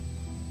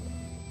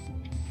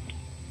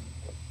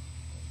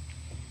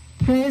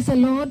Praise the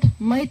Lord,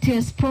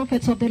 mightiest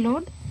prophets of the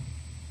Lord.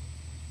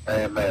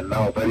 Amen.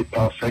 Now, very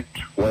perfect.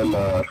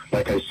 Well,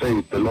 like I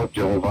said, the Lord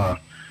Jehovah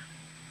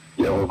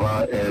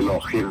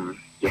Elohim,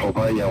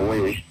 Jehovah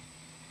Yahweh,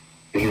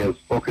 He has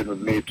spoken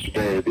with me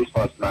today, this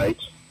past night,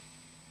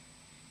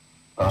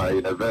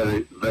 in a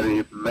very,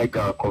 very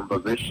mega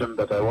conversation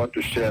that I want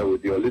to share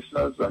with your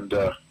listeners and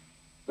the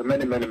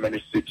many, many,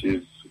 many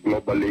cities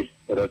globally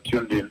that are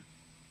tuned in.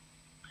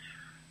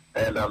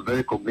 And I'm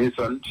very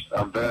cognizant,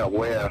 I'm very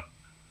aware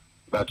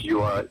that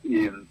you are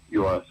in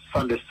your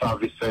Sunday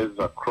services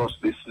across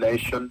this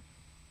nation,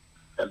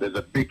 and there's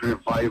a big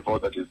revival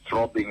that is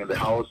throbbing in the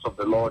house of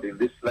the Lord in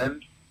this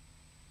land.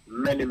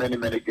 Many, many,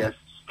 many guests,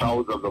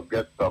 thousands of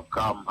guests have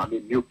come. I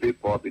mean, new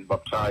people have been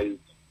baptized.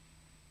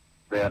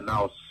 They are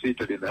now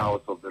seated in the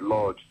house of the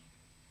Lord.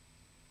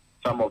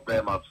 Some of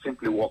them have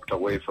simply walked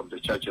away from the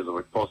churches of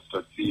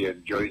apostasy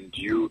and joined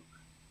you,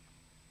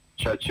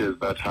 churches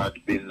that had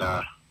been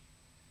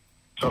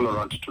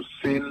tolerant to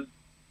sin,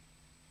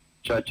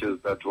 churches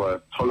that were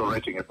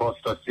tolerating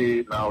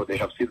apostasy. Now they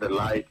have seen the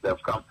light, they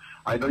have come.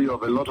 I know you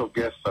have a lot of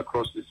guests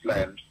across this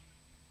land,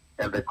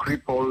 and the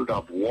crippled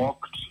have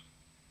walked.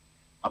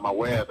 I'm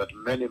aware that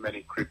many,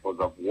 many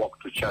cripples have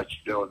walked to church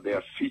on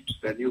their feet,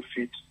 their new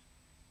feet,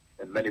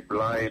 and many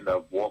blind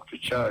have walked to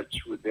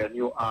church with their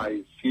new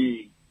eyes,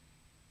 seeing.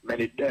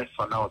 Many deaf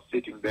are now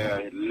sitting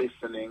there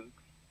listening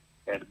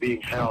and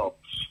being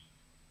helped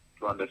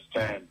to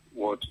understand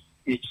what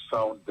each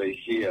sound they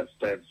hear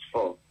stands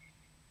for,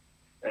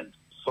 and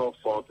so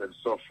forth and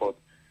so forth.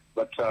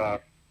 But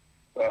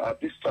at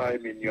this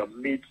time in your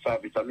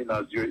mid-service, I mean,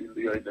 as you're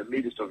in the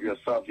midst of your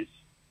service,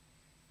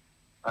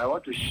 I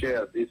want to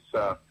share this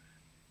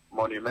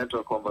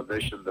monumental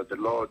conversation that the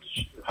Lord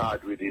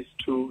had with his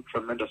two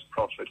tremendous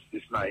prophets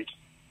this night.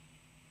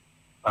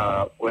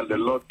 When the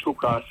Lord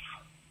took us,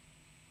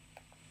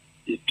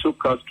 he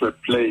took us to a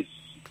place,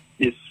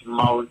 it's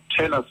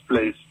mountainous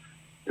place,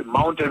 the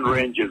mountain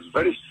ranges,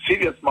 very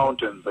serious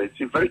mountains. I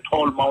see very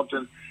tall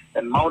mountains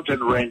and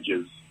mountain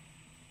ranges.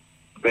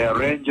 There are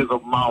ranges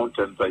of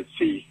mountains I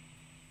see.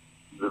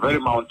 It's a very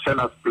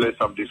mountainous place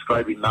I'm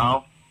describing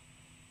now.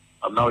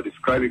 I'm now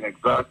describing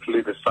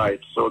exactly the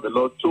site. So the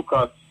Lord took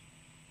us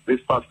this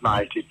past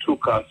night. He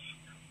took us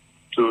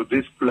to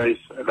this place,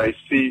 and I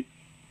see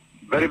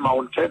very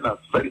mountainous,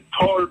 very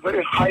tall,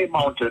 very high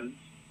mountains,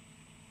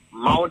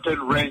 mountain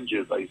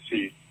ranges I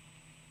see.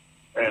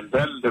 And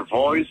then the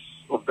voice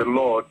of the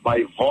Lord,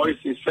 by voice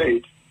he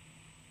said,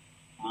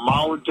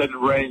 mountain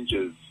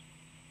ranges,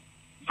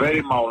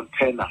 very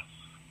mountainous.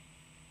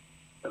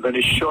 And then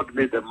he showed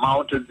me the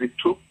mountains. He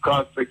took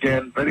us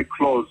again very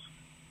close,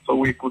 so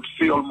we could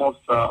see almost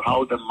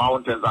how the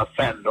mountains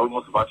ascend,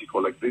 almost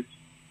vertical like this.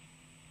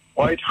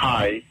 Quite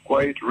high,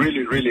 quite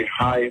really, really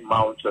high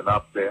mountain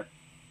up there.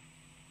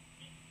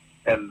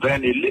 And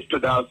then he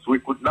lifted us. We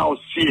could now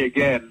see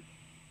again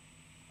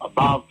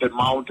above the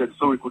mountain,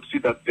 so we could see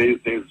that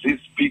there's this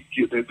peak,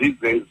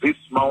 there's this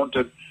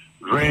mountain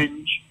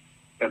range,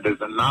 and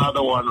there's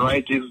another one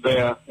right in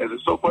there. And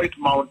so quite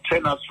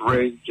mountainous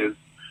ranges.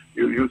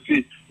 You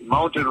see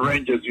mountain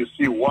ranges, you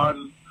see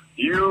one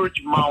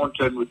huge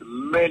mountain with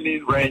many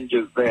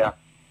ranges there.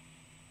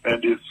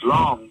 And it's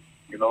long,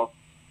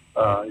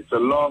 it's a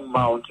long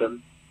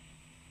mountain.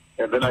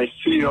 And then I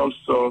see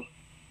also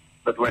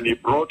that when he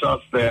brought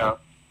us there,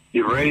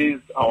 he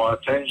raised our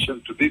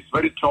attention to this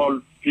very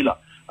tall pillar.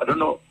 I don't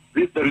know,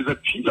 there is a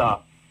pillar.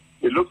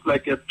 It looks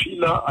like a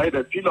pillar,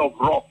 either a pillar of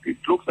rock. It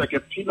looks like a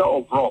pillar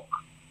of rock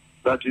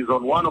that is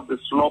on one of the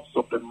slopes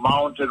of the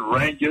mountain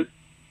ranges.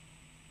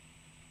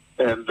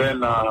 And then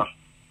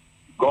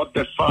God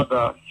the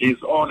Father, his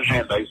own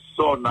hand, I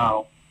saw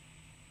now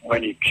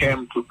when he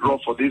came to draw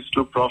for these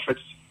two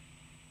prophets,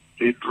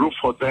 he drew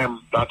for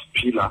them that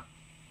pillar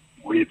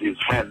with his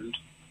hand.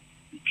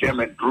 He came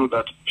and drew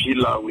that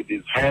pillar with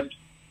his hand,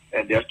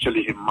 and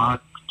actually he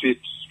marked it,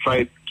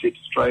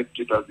 striped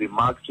it as he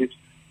marked it.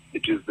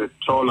 It is the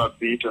taller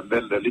bit and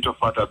then the little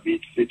fatter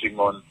bit sitting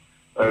on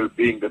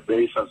being the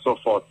base and so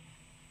forth.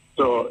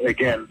 So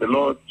again, the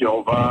Lord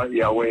Jehovah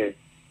Yahweh,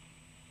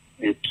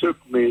 he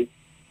took me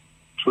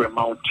to a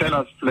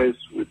mountainous place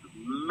with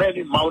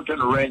many mountain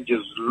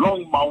ranges,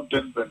 long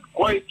mountains, and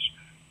quite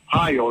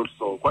high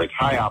also, quite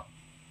high up.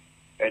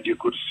 And you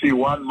could see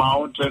one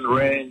mountain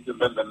range, and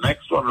then the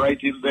next one right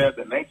in there,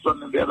 the next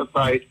one on the other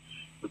side,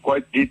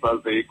 quite deep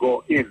as they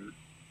go in.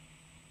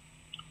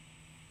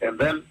 And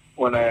then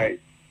when I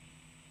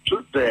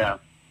stood there,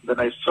 then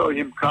I saw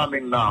him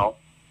coming now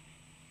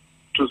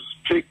to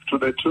speak to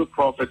the two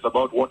prophets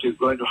about what is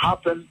going to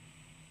happen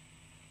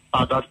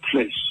at that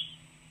place.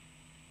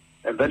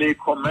 And then he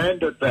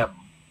commanded them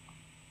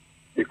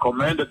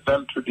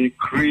to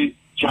decree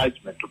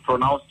judgment, to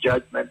pronounce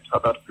judgment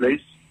at that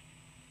place,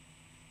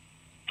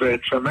 to a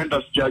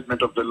tremendous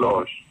judgment of the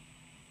Lord.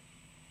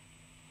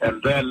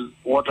 And then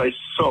what I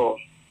saw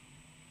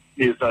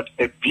is that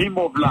a beam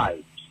of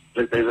light,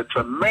 there's a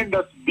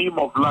tremendous beam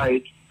of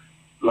light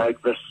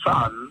like the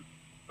sun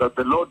that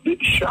the Lord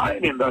did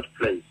shine in that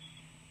place.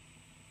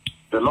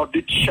 The Lord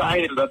did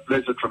shine in that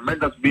place, a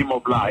tremendous beam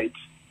of light.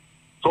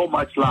 so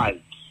much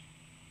light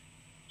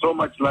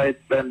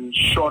then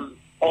shone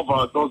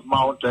over those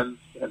mountains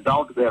and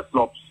down to their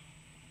slopes,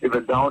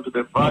 even down to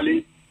the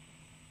valley.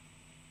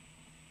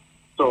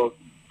 So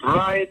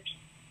bright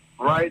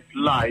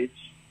light.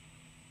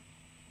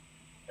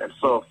 And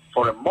so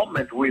for a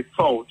moment we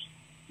thought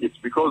it's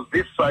because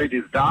this side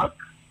is dark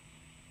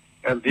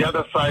and the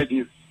other side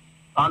is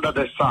under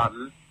the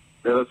sun,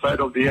 the other side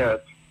of the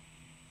earth.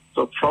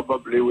 So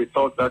probably we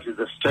thought that is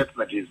a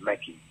statement he's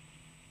making,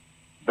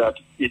 that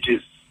it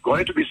is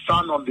going to be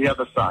sun on the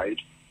other side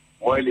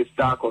while it's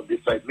dark on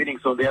this side, meaning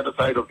it's on the other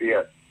side of the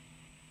earth.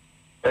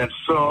 And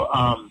so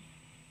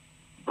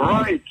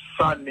bright,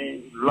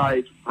 sunny,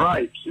 light,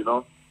 bright,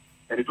 and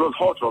it was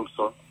hot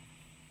also.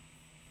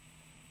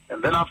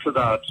 And then after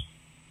that,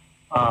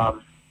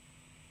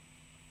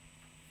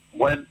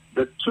 when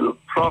the two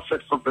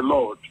prophets of the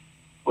Lord,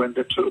 when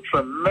the two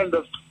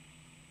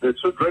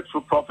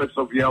dreadful prophets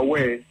of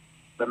Yahweh,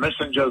 the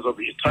messengers of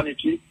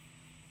eternity,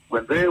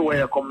 when they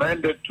were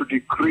commanded to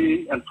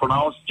decree and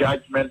pronounce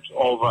judgment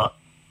over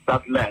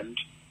that land,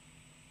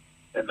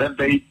 and then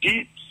they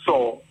did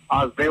so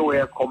as they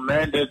were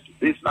commanded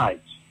this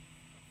night,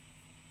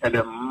 and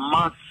a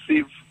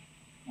massive,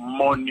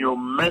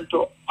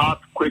 monumental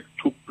earthquake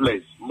took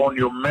place.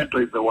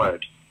 Monumental is the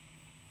word.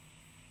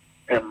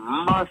 A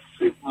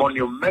massive,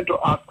 monumental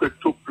earthquake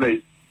took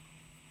place,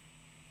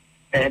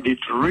 and it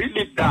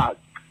really dug.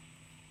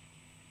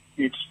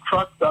 It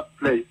struck that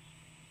place,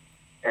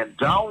 and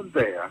down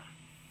there,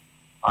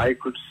 I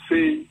could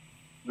see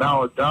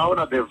now down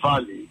at the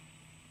valley,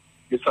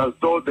 it's as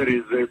though there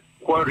is a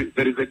quarry,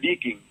 there is a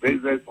digging, there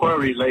is a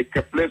quarry, like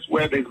a place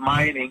where there is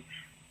mining.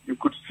 You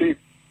could see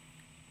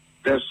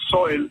the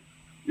soil,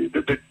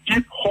 the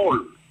deep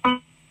hole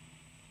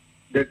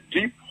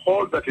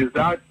that is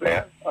out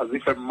there, as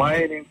if a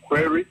mining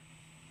quarry.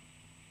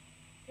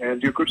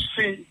 And you could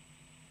see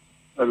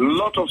a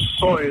lot of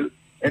soil,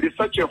 and it's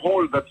such a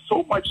hole that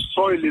so much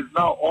soil is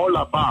now all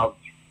above,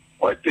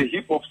 quite a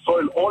heap of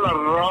soil all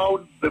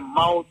around the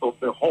mouth of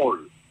the hole.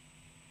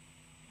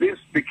 This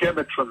became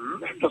a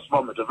tremendous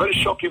moment, a very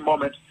shocking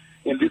moment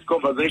in this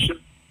conversation,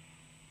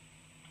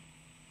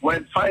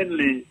 when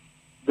finally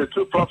the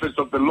two prophets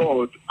of the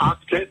Lord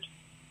acted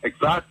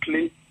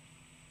exactly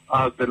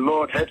as the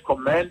Lord had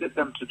commanded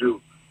them to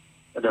do.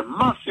 And a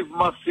massive,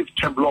 massive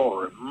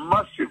tremblor, a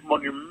massive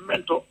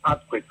monumental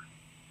earthquake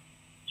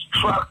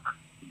struck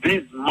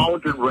these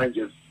mountain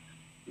ranges.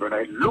 When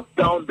I looked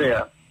down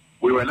there,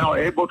 we were now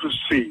able to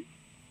see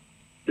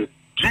the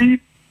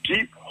deep,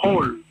 deep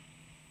hole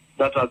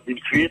that has been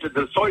created.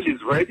 The soil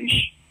is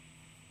reddish,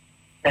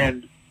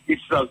 and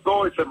it's as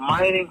though it's a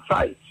mining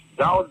site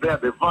down there,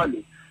 the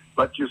valley.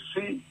 But you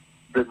see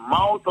the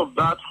mouth of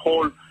that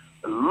hole,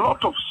 a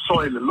lot of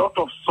soil,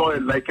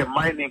 like a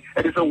mining,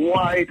 and it's a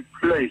wide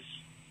place.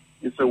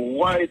 It's a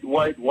wide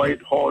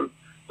hole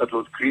that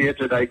was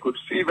created. I could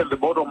see even the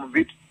bottom of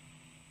it.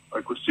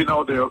 I could see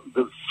now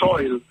the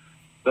soil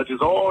that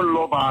is all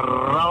over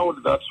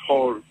around that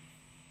hole.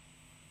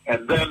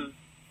 And then,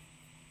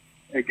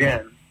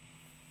 again,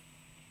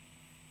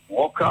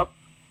 woke up,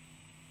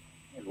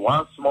 and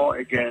once more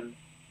again,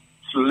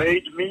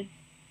 slayed me.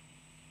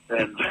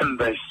 And then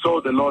I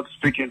saw the Lord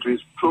speaking to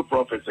his true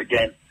prophets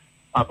again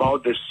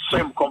about the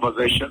same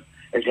conversation.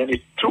 Again,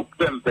 he took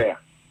them there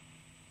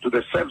to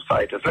the same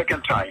site a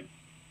second time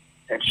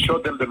and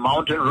showed them the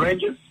mountain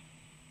ranges.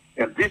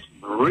 And this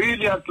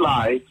brilliant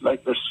light,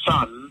 like the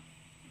sun,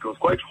 it was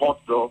quite hot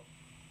though,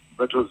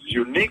 but it was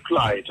unique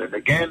light. And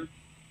again,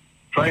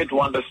 trying to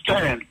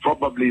understand,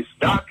 probably it's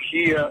dark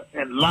here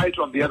and light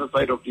on the other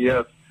side of the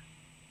earth.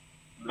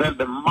 Then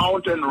the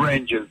mountain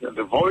ranges, and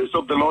the voice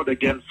of the Lord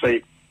again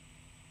said,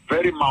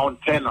 very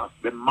mountainous,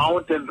 the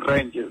mountain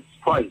ranges,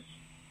 twice.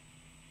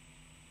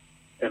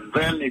 And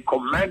then he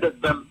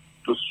commanded them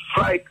to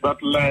strike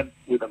that land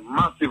with a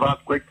massive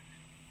earthquake.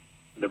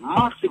 The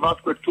massive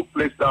earthquake took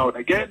place down.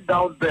 Again,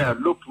 down there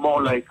looked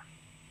more like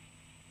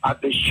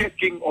at the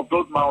shaking of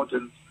those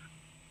mountains,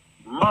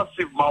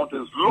 massive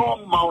mountains,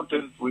 long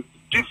mountains with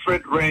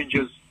different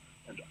ranges,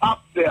 and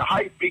up there,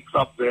 high peaks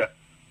up there.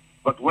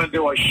 But when they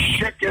were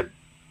shaken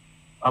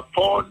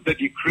upon the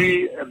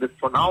decree and the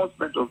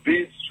pronouncement of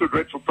these two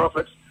dreadful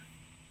prophets,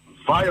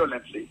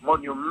 violently,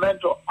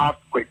 monumental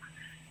earthquake,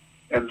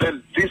 and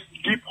then this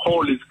deep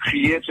hole is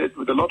created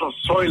with a lot of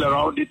soil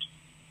around it.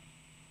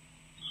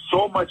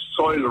 So much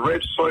soil,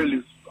 red soil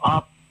is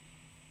up,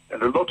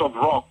 and a lot of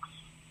rocks.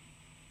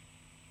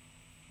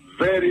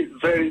 Very,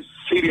 very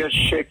serious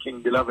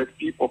shaking, beloved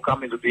people,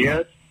 come into the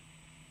earth.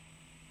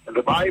 And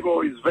the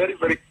Bible is very,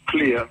 very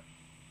clear.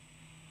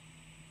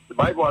 The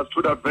Bible has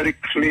stood out very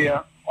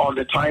clear on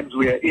the times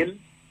we are in.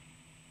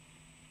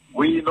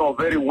 We know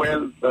very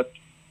well that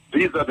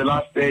these are the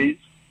last days.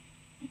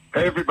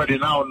 Everybody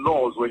now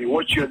knows, when you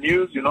watch your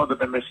news, you know that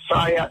the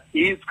Messiah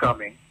is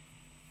coming.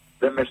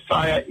 The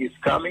Messiah is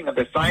coming, and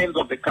the signs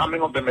of the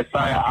coming of the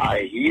Messiah are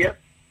here.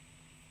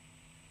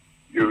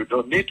 You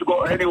don't need to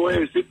go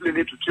anywhere. You simply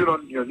need to tune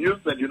on your news,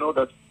 and you know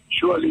that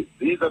surely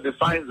these are the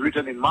signs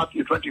written in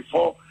Matthew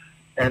 24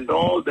 and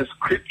all the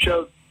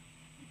scriptures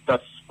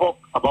that spoke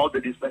about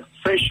the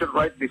dispensation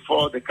right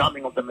before the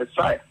coming of the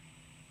Messiah.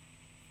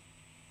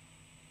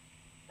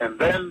 And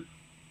then,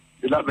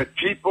 beloved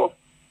people,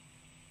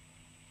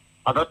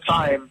 at that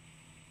time,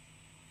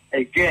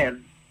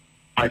 again,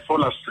 I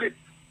fall asleep.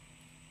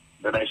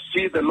 Then I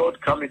see the Lord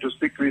coming to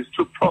speak to his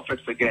two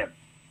prophets again.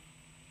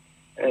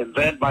 And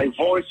then by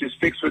voice he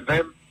speaks with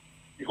them.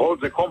 He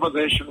holds a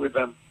conversation with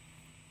them.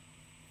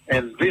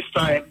 And this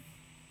time,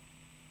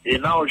 he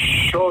now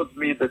shows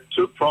me the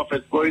two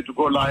prophets going to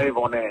go live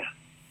on air,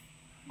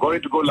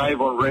 going to go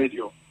live on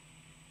radio.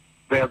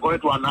 They are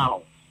going to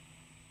announce.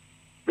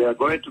 They are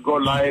going to go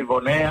live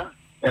on air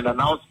and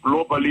announce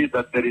globally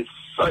that there is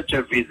such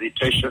a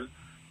visitation,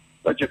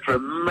 such a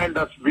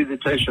tremendous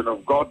visitation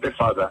of God the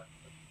Father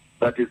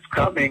that is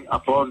coming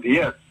upon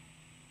the earth.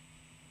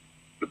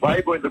 The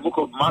Bible in the book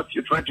of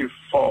Matthew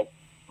 24,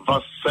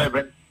 verse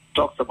 7,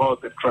 talks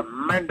about the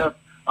tremendous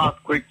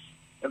earthquakes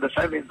and the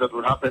famines that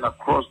will happen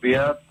across the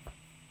earth.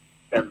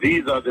 And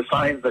these are the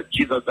signs that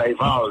Jesus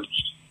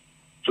divulged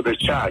to the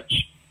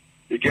church.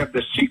 He gave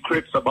the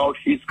secrets about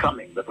his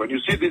coming, that when you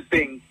see these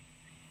things,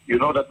 you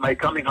know that my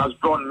coming has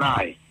drawn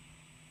nigh.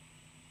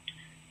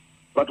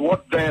 But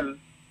what then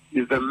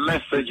is the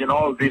message in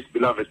all this,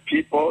 beloved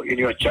people, in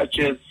your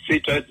churches,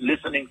 seated,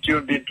 listening,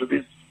 tuned into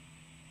this?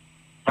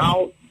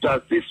 How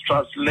does this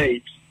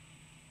translate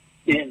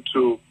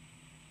into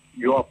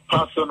your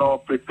personal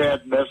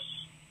preparedness?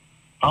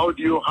 How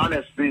do you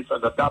harness this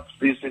and adapt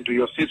this into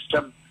your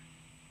system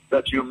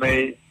that you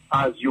may,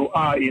 as you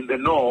are in the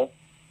know,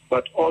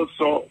 but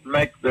also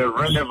make the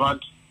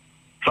relevant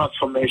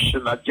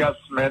transformation,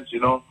 adjustments,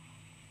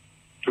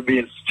 to be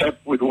in step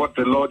with what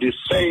the Lord is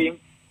saying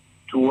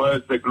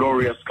towards the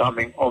glorious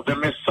coming of the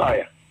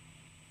Messiah?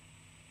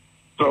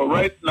 So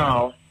right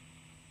now,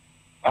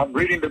 I'm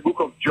reading the book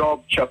of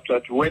Job, chapter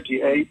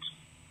 28,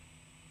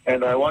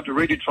 and I want to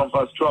read it from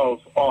verse 12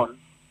 on.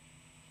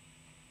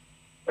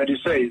 And he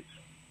says,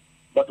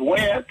 "But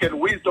where can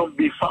wisdom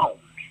be found?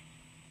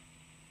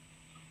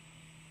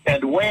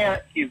 And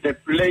where is the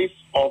place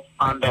of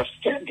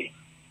understanding?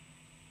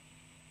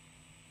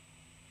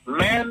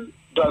 Man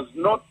does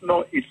not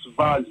know its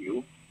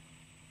value,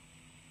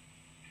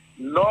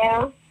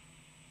 nor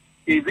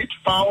is it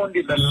found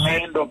in the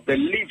land of the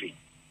living."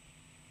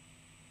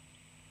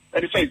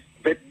 And he says,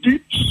 the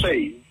deep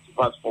says,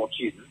 verse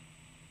 14,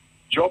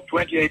 Job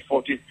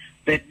 28:14,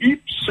 the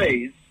deep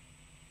says,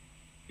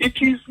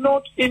 it is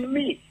not in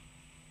me.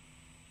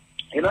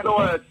 In other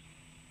words,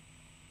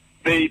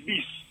 the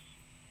abyss,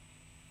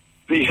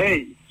 the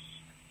Hades,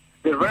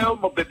 the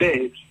realm of the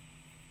dead,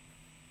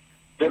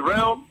 the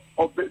realm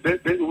of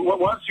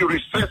once you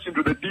recess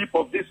into the deep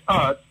of this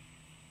earth,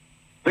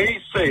 they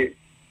say,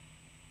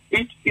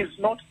 it is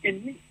not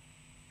in me.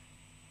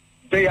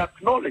 They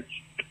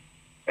acknowledge.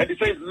 And it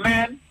says,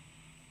 man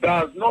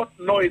does not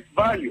know its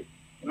value.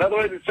 In other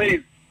words, it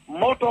says,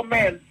 mortal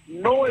man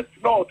knoweth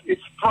not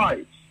its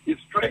price,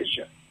 its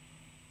treasure.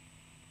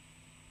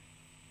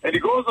 And he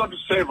goes on to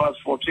say, verse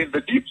 14,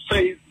 the deep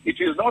says, it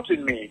is not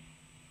in me.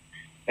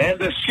 And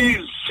the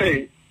seas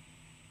say,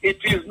 it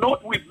is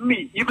not with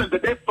me. Even the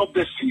depth of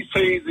the sea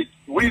says, its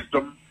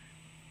wisdom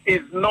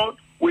is not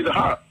with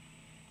her.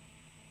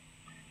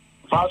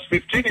 Verse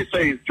 15, it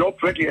says, Job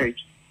 28,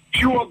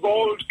 pure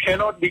gold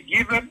cannot be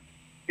given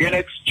in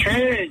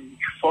exchange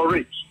for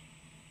it,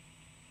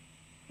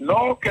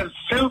 nor can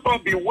silver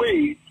be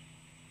weighed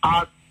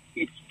at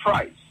its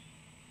price.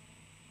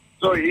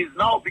 So he's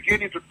now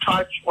beginning to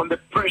touch on the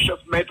precious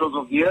metals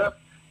of the earth.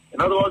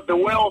 In other words, the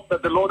wealth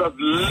that the Lord has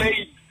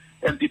laid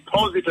and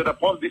deposited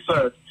upon this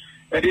earth.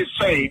 And he's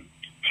saying,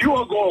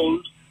 pure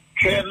gold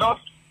cannot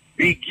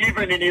be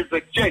given in its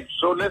exchange.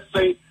 So let's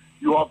say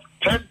you have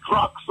 10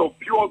 trucks of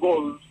pure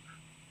gold,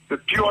 the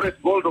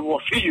purest gold of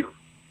Ophir,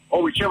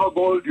 or whichever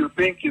gold you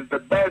think is the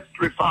best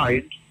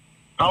refined.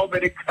 How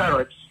many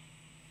carats?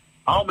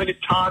 How many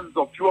tons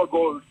of pure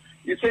gold?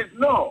 He says,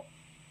 no.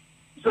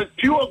 He says,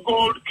 pure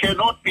gold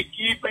cannot be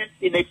given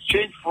in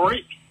exchange for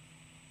it,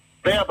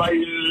 thereby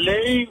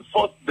laying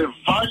forth the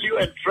value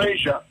and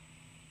treasure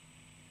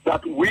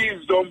that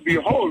wisdom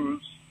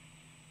beholds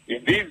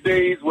in these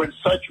days when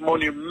such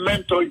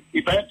monumental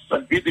events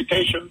and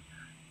visitations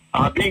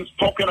are being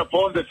spoken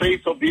upon the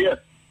face of the earth.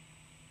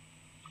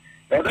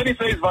 And then he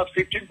says, verse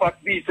 15, part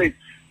B, he says,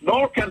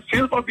 nor can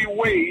silver be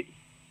weighed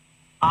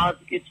as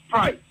its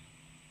price.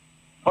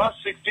 Verse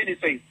 16, he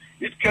says,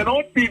 it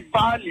cannot be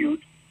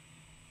valued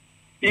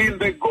in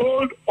the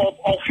gold of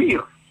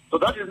Ophir. So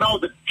that is now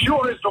the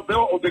purest of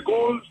the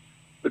gold,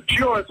 the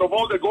purest of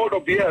all the gold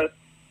of the earth.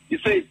 He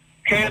says,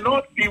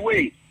 cannot be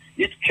weighed.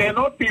 It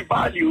cannot be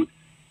valued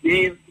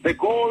in the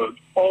gold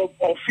of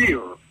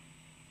Ophir,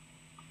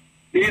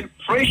 in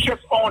precious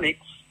onyx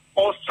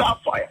or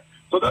sapphire.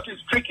 So that is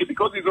tricky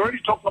because he's already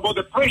talking about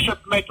the precious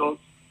metals,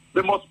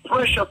 the most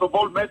precious of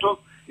all metals.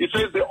 He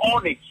says the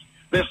onyx,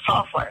 the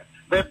sapphire,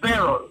 the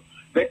beryl,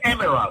 the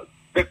emerald,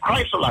 the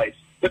chrysolite,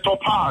 the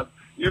topaz.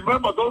 You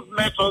remember those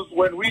metals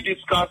when we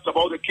discussed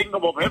about the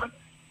kingdom of heaven?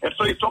 And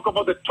so he talked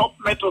about the top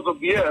metals of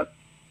the earth.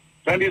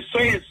 And he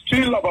says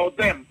still about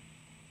them,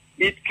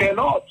 it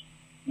cannot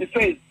He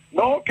says,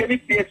 nor can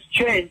it be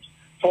exchanged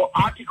for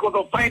articles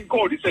of fine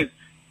gold. He says,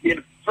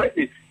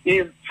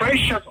 in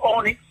precious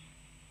onyx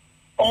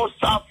or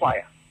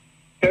sapphire.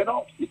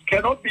 It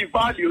cannot be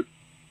valued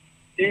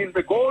in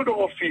the gold of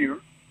Ophir,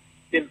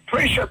 in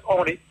precious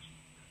onyx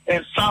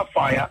and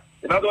sapphire.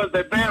 In other words,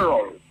 the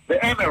beryl,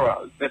 the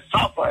emerald, the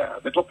sapphire,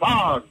 the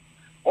topaz,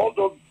 all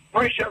those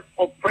precious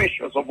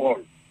of all.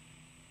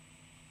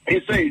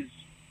 He says,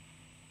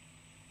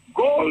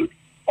 gold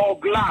or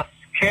glass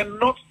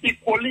cannot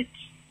equal it.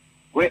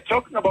 We're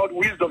talking about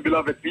wisdom,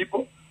 beloved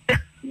people.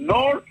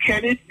 Nor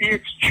can it be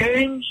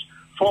exchanged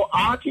for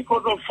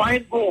articles of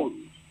fine gold.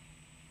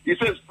 He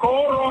says,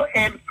 coral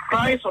and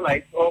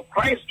chrysolite, or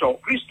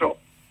Christo,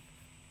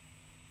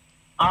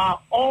 are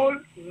all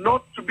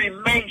not to be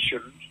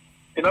mentioned.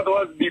 In other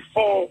words,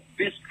 before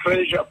this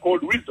treasure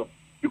called wisdom.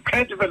 You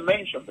can't even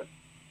mention them.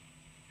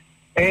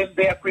 And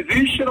the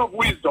acquisition of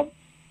wisdom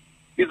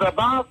is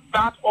above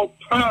that of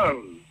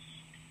pearls.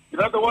 In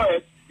other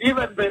words,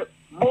 even the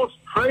most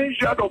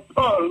treasured of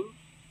pearls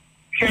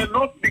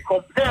cannot be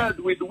compared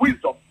with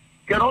wisdom,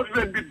 cannot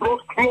even be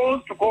brought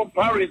close to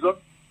comparison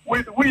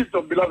with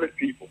wisdom, beloved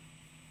people.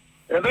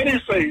 And then he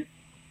says,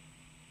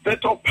 the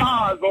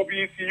topaz of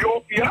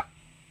Ethiopia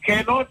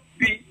cannot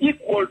be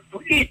equal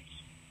to it.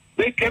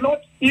 They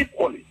cannot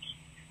equal it.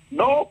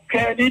 Nor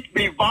can it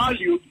be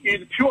valued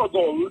in pure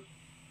gold.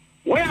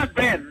 Where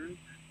then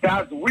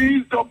does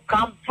wisdom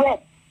come from?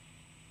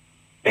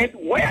 And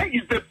where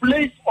is the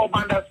place of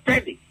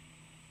understanding?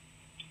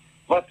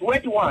 Verse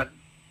 21,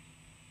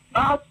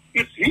 that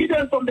is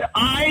hidden from the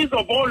eyes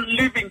of all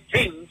living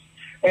things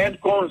and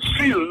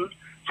concealed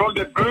from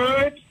the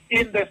bird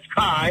in the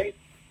sky,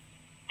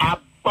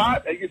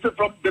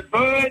 from the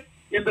bird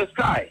in the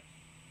sky.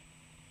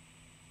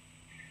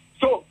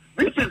 So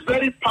this is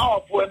very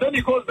powerful. And then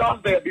he goes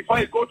down there before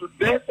he goes to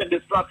death and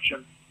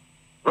destruction,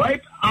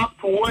 right up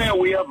to where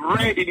we have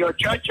read in your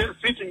churches,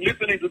 sitting,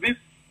 listening to this.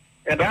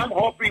 And I'm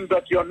hoping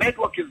that your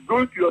network is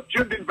good. You're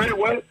tuned in very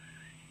well.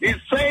 He's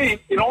saying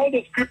in all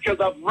the scriptures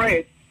I've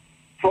read,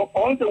 from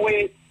all the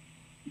way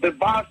the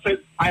verses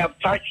I have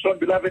touched on,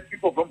 beloved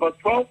people, from verse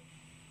 12,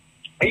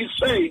 he's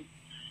saying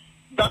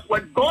that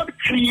when God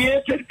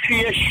created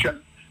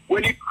creation,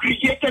 when he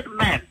created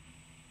man,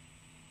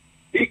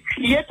 he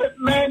created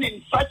man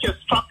in such a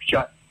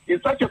structure,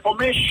 in such a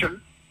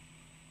formation.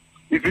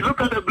 If you look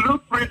at the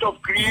blueprint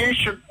of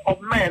creation of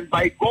man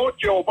by God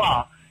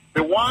Jehovah,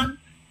 the one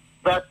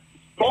that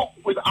spoke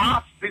with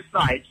us this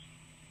night,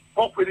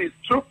 spoke with his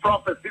true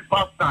prophets this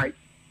past night,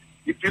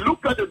 if you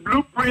look at the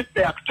blueprint,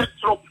 the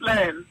architectural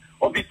plan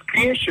of his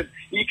creation,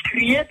 he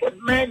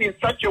created man in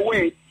such a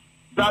way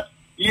that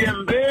he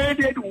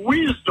embedded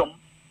wisdom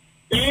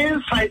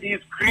inside his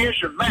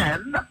creation.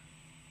 Man,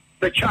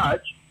 the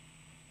church,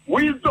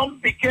 wisdom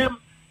became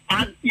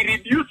an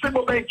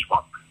irreducible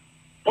benchmark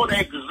for the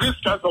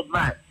existence of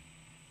man.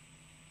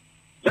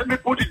 Let me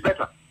put it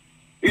better.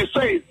 He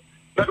says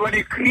that when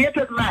he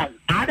created man,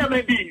 Adam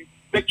and Eve,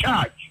 the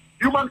church,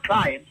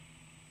 humankind,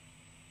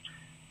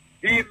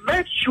 he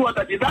made sure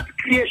that in that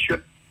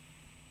creation,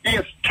 he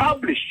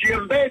established, he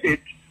embedded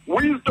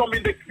wisdom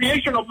in the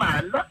creation of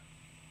man,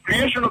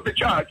 creation of the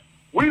church,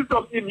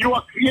 wisdom in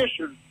your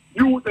creation,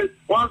 you, the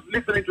ones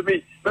listening to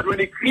me, that when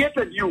he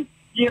created you,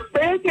 he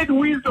embedded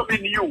wisdom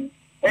in you,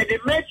 and he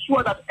made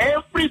sure that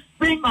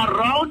everything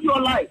around your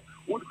life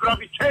would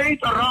gravitate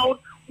around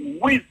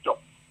wisdom.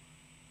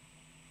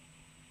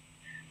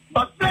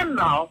 But then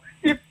now,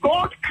 if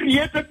God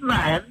created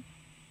man,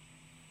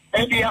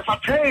 and he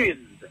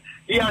ascertained,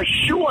 he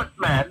assured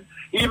man,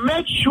 he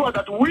made sure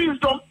that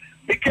wisdom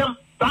became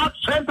that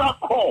center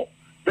core,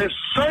 the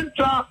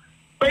center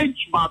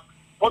benchmark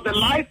for the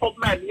life of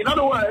man. In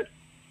other words,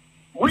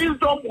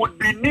 wisdom would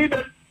be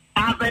needed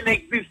as an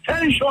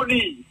existential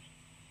need.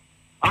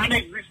 An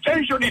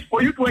existential need.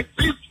 For you to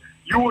exist,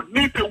 you would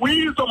need the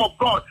wisdom of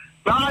God.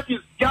 That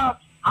is just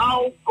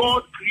how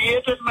God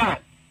created man.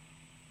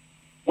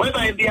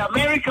 Whether in the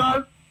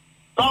Americas,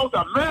 South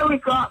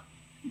America,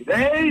 in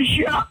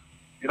Asia,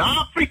 in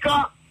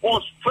Africa,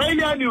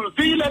 Australia, New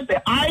Zealand,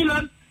 the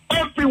islands,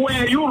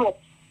 everywhere, Europe.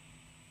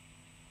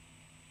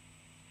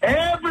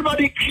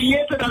 Everybody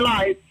created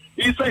alive.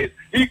 He says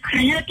he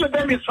created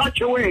them in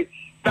such a way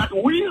that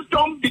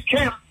wisdom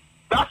became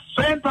that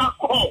center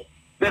core,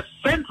 the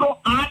central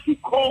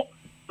article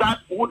that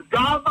would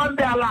govern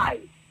their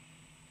lives.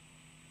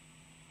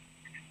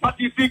 But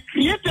if he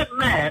created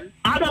man,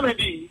 Adam and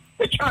Eve,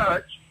 the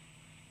church,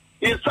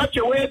 in such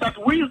a way that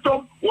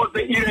wisdom was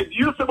the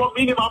irreducible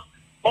minimum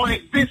for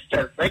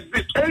existence,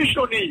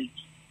 existential needs,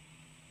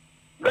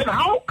 then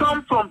how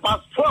come from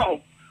verse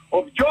 12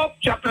 of Job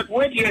chapter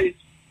 28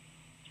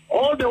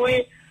 all the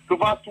way to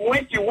verse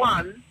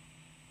 21,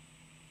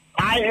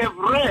 I have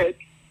read,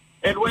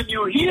 and when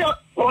you hear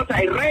what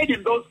I read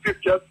in those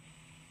scriptures,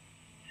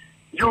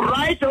 you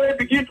right away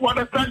begin to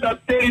understand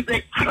that there is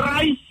a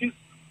crisis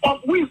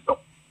of wisdom.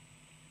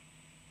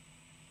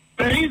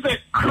 There is a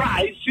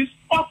crisis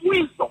of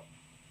wisdom.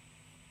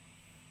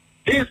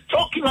 He's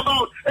talking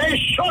about a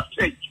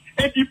shortage,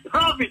 a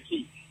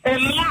depravity, a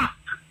lack.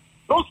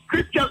 Those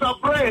scriptures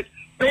I've read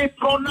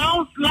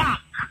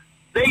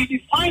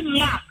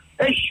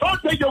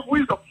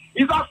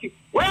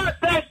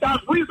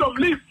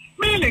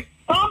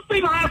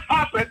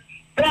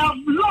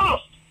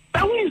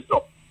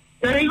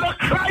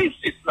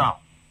crisis now.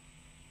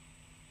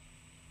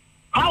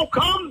 How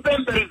come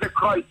then there is a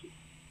crisis?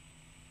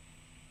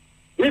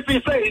 If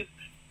he says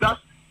that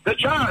the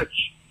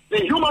church, the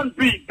human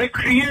being, the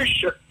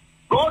creation,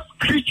 God's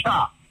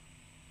creature,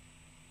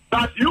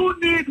 that you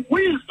need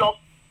wisdom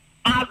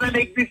as an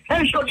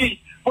existential need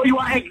for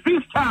your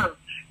existence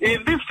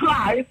in this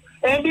life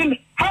and in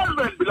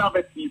heaven,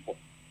 beloved people.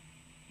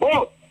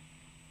 Both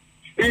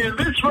in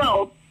this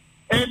realm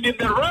and in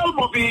the realm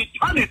of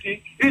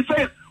eternity, he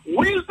says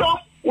wisdom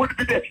would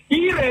be the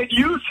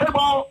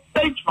irreducible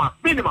benchmark,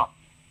 minimum.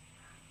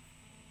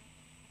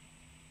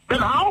 Then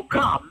how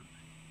come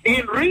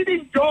in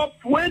reading Job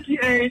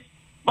 28,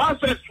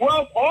 verses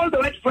 12 all the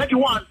way to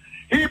 21,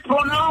 he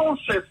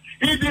pronounces,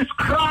 he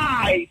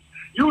describes,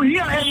 you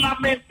hear a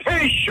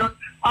lamentation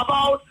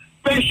about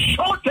the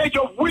shortage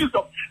of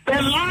wisdom,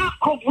 the lack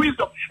of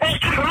wisdom, a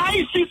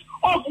crisis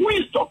of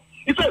wisdom.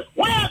 He says,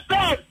 where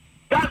then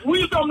does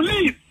wisdom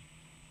live?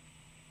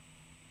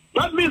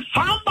 That means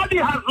somebody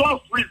has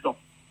lost wisdom.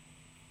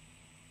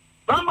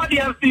 Somebody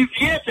has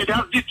deviated,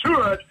 has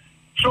detoured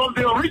from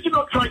the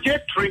original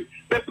trajectory,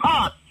 the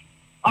path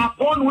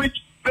upon which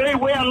they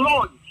were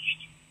launched.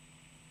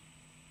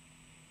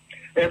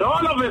 And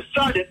all of a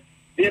sudden,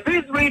 in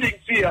these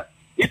readings here,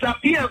 it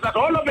appears that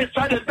all of a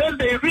sudden then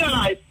they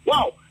realize,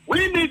 wow,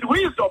 we need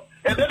wisdom.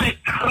 And then a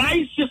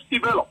crisis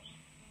develops.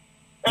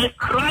 A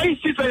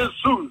crisis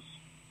ensues.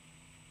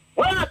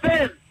 Where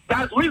then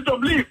does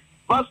wisdom live?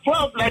 Verse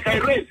 12, like I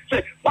read,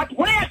 say, but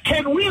where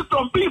can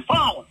wisdom be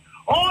found?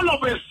 All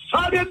of a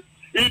sudden,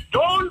 it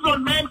dawns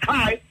on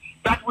mankind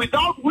that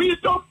without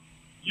wisdom,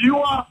 you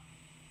are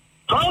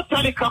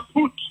totally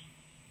kaput.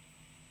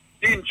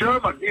 In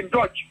German, in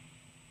Dutch.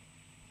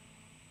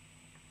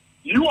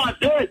 You are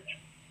dead.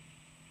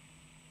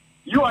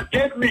 You are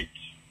dead meat.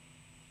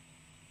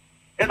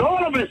 And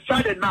all of a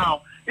sudden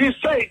now, he's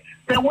saying,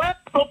 the wealth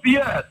of the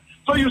earth.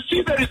 So you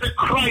see there is a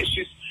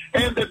crisis,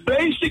 and the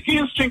basic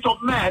instinct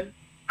of man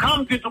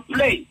comes into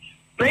play.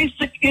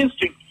 Basic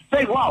instinct.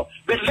 Say, wow,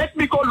 then let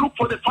me go look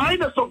for the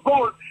finest of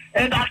gold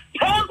and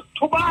attempt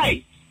to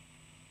buy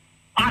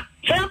it.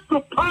 Attempt to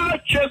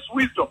purchase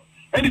wisdom.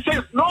 And he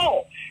says,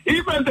 no,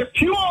 even the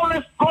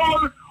purest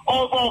gold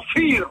of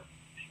Ophir,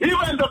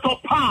 even the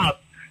topaz,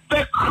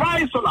 the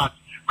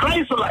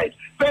chrysolite,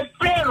 the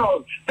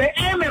beryl, the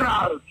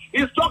emerald,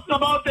 he's talking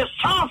about the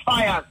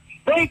sapphires.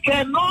 They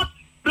cannot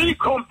be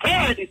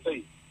compared, he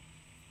says.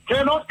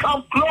 Cannot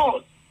come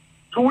close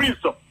to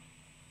wisdom.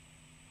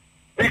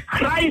 A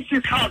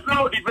crisis has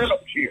now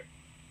developed here.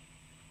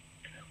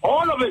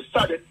 All of a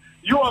sudden,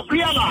 you have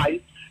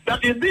realized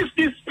that in this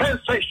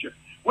dispensation,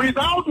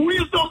 without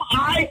wisdom,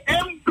 I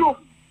am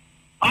doomed.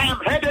 I am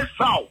headed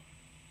south.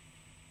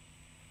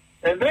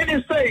 And then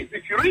he says,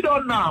 if you read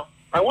on now,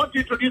 I want to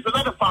introduce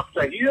another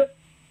factor here.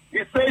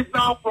 He says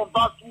now from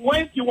verse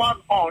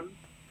 21 on,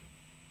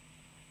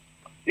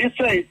 he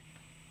says,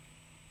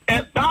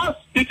 and thus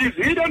it is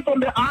hidden from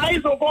the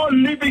eyes of all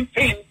living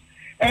things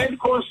and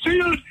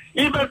concealed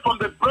even from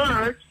the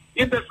birds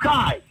in the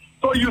sky.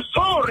 So you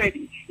saw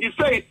already, he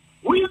said,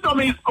 wisdom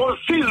is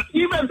concealed,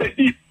 even the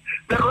deep,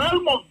 the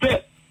realm of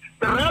death,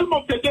 the realm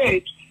of the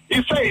dead.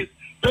 He says,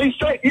 they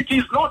say it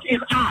is not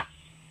in us.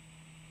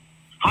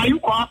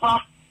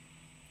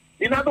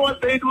 In other words,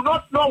 they do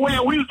not know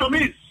where wisdom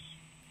is.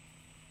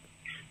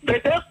 The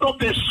depth of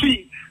the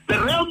sea,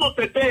 the realm of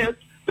the dead,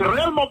 the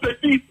realm of the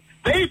deep,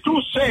 they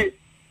too say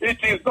it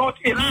is not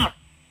in us.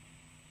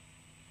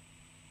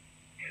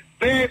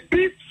 The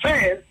beast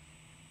says,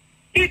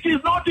 it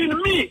is not in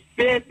me,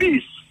 the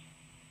beast.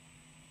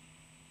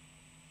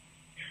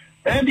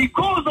 And he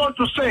goes on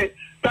to say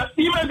that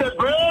even the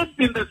birds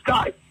in the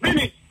sky,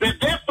 meaning the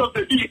depth of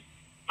the deep,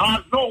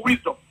 has no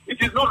wisdom.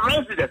 It is not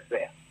resident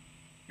there.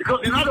 Because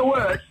in other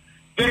words,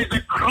 there is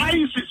a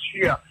crisis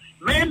here.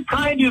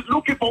 Mankind is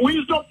looking for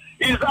wisdom,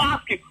 is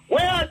asking,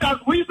 where does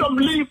wisdom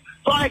live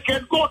so I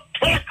can go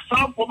take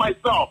some for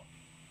myself?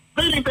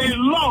 Meaning they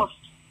lost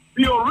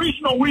the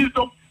original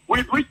wisdom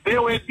with which they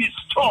were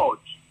bestowed.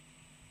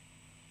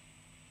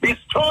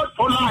 Bestowed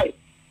for life.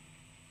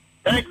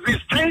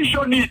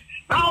 Existential need.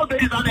 Now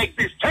there is an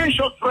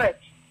existential threat.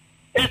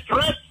 A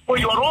threat for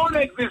your own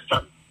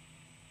existence.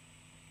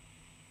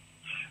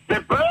 The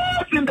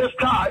birds in the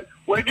sky,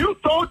 when you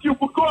thought you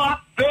could go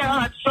up there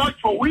and search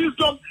for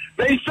wisdom,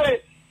 they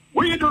say,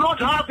 we do not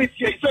have it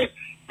here. He says,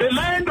 the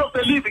land of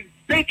the living,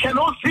 they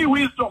cannot see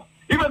wisdom.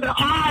 Even the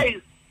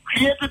eyes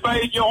created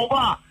by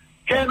Jehovah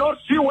cannot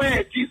see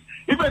where it is.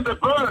 Even the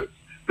birds,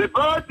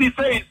 he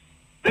says,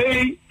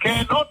 they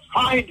cannot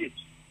find it.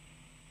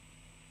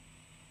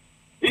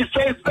 He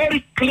says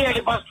very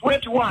clearly, verse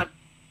 21,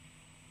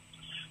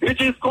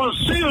 it is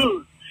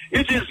concealed,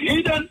 it is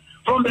hidden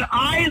from the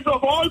eyes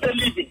of all the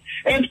living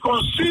and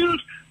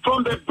concealed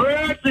from the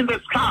birds in the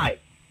sky.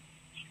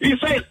 He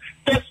says,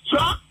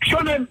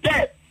 destruction and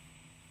death,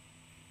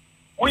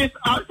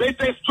 the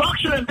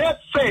destruction and death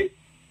say,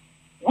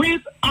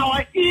 with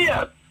our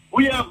ears,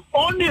 we have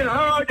only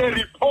heard a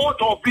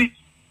report of it.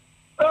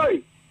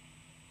 Hey,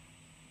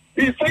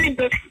 he's saying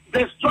that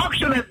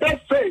destruction and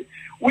death say,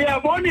 we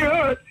have only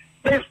heard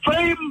the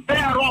fame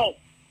thereof.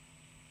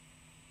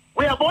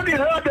 We have only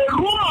heard a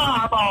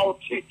rumor about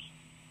it.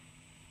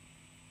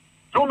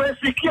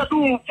 Tumesikia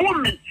tu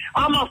uvumi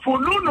ama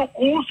fununu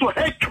kuhusu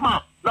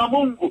hekima na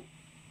Mungu.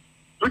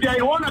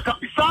 Tujaiona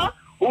kabisa,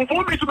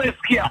 uvumi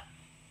tumesikia.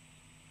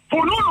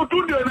 Fununu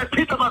tu ndio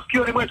imepita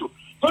masikioni mwetu.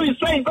 So he's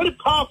saying very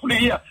powerfully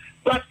here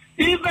that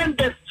even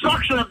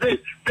destruction of this,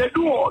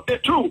 the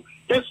two,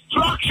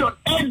 destruction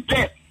and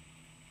death.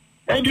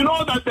 And you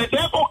know that the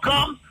devil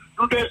comes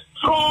to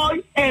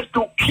destroy and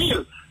to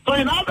kill. So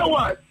in other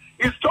words,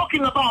 he's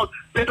talking about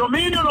the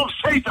dominion of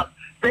Satan,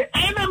 the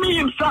enemy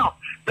himself.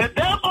 The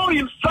devil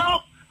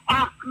himself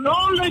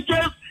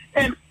acknowledges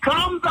and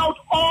comes out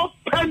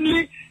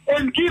openly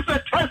and gives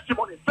a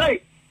testimony.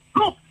 Say,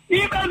 look,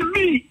 even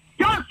me,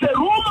 just a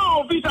rumor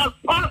of it has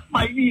passed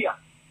my ear.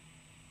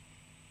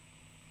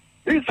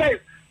 He says,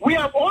 we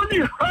have only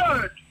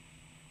heard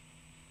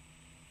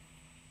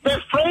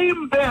the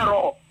fame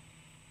thereof.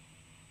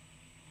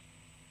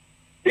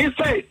 He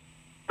says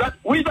that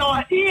with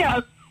our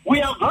ears we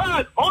have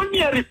heard only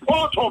a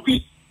report of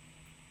it.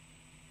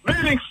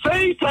 Meaning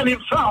Satan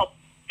himself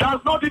does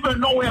not even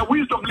know where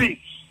wisdom lives.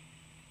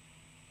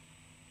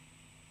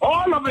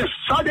 All of a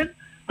sudden,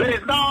 there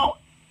is now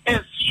a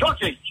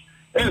shortage,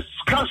 a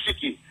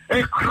scarcity,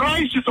 a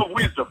crisis of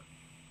wisdom.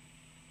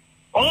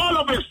 All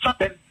of a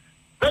sudden,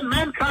 then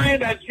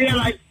mankind has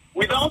realized,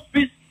 without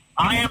this,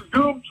 I am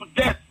doomed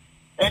to death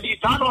and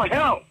eternal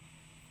hell.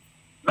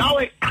 Now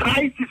a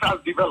crisis has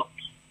developed.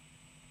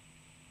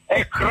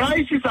 A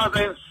crisis has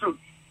ensued.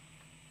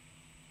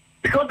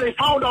 Because they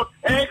found out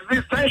an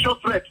existential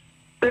threat,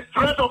 the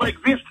threat of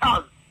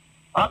existence.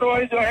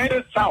 Otherwise, you're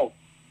headed south.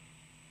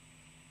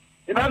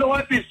 In other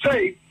words, he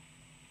says,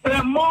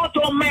 the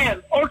mortal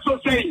man also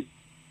says,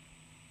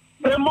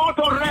 the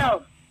mortal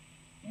realm,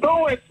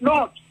 though it's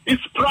not,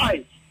 its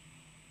prize.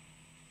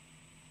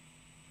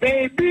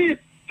 The abyss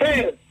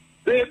says,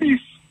 the abyss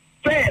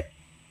says,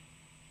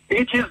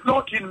 it is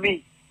not in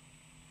me.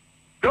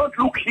 Don't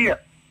look here.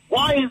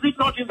 Why is it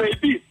not in the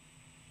abyss?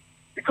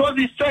 Because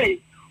he says,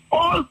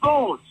 all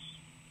those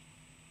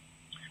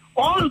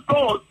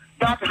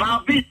that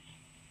have it,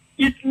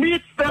 it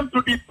leads them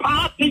to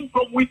departing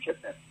from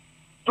wickedness,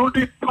 to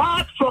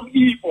depart from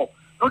evil,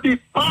 to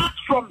depart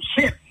from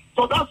sin.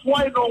 So that's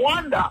why no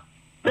wonder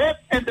death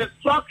and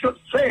destruction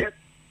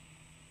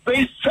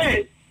they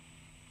say,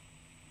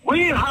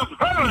 we have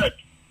heard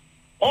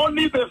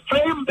only the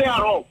fame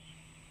thereof.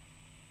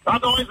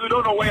 Otherwise we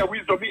don't know where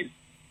wisdom is.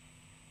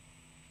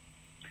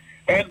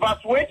 And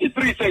verse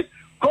 23 says,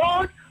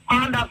 God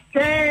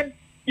understands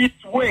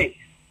its way.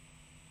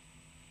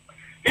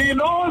 He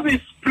knows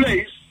his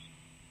place,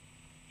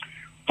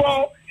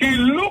 for he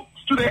looks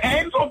to the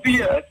ends of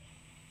the earth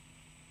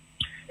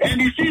and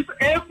he sees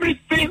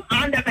everything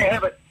under the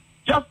heaven.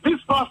 Just this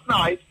past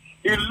night,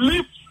 he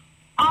lifts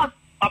us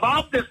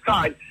above the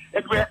sky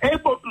and we're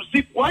able to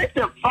see quite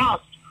a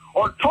vast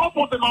on top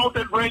of the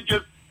mountain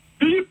ranges,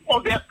 deep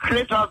on their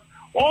craters,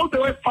 all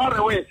the way far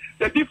away,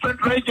 the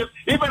different ranges,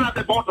 even at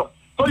the bottom.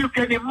 So you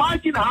can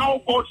imagine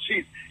how God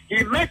sees.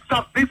 He makes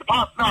us this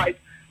past night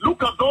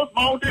look at those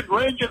mountain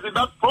ranges in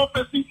that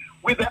prophecy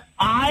with the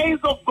eyes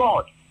of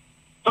God.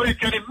 So you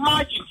can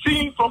imagine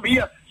seeing from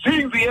here,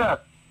 seeing the earth.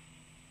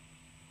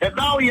 And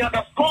now he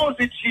underscores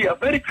it here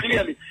very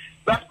clearly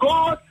that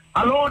God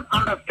alone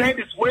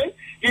understands his way.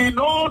 He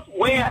knows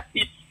where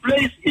its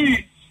place is.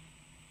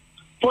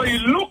 For he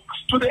looks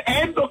to the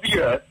end of the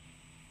earth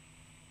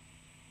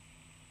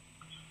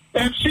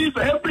and sees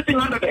everything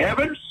under the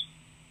heavens.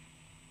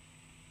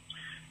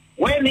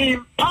 When he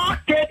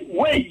imparted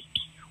weight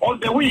on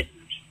the wind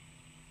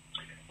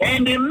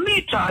and he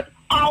metered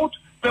out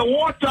the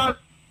waters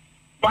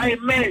by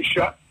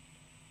measure,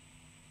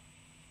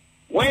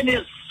 when he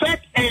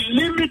set a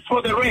limit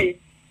for the rain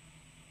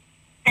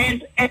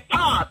and a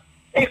path,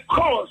 a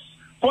course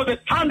for the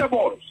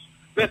thunderbolts,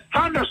 the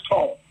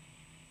thunderstorm,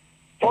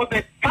 for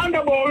the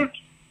thunderbolt,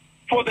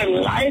 for the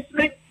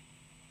lightning.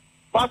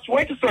 Verse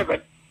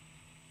 27,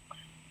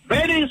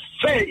 then he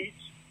said,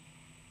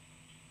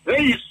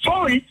 then he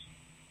saw it,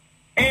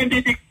 and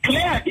he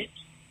declared it,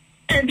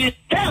 and he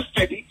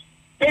tested it,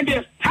 and he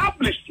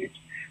established it,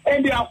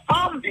 and he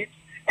affirmed it,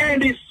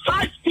 and he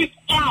searched it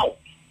out.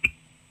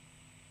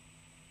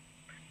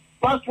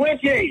 Verse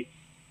 28,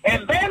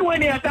 and then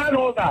when he had done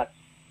all that,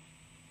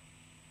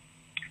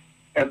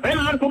 and then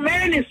unto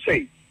men he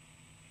said,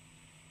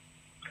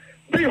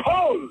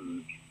 behold,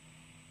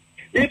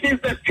 it is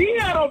the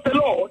fear of the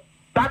Lord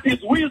that is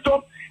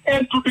wisdom,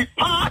 and to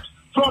depart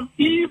from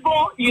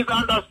evil is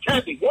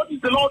understanding. What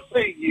is the Lord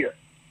saying here?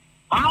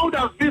 How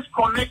does this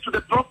connect to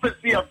the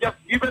prophecy I've just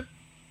given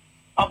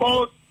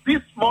about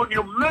this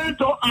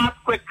monumental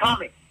earthquake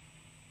coming?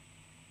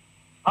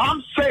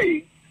 I'm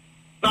saying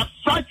that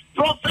such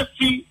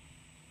prophecy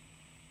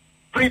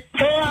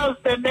prepares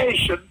the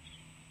nations,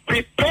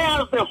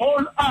 prepares the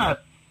whole earth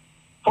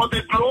for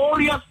the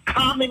glorious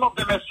coming of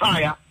the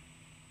Messiah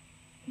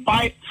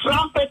by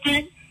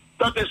trumpeting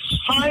that the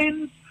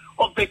signs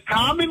of the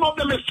coming of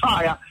the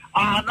Messiah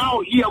are now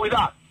here with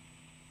us.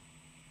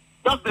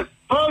 That's the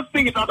first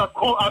thing it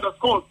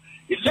underscores,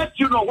 it lets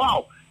you know,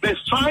 wow, the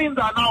signs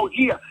are now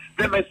here.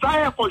 The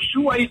Messiah for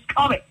sure is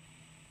coming.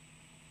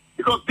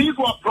 Because these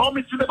were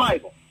promised in the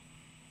Bible.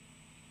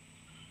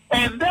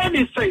 And then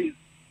it says,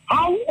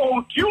 how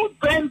ought you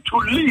then to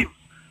live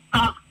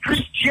as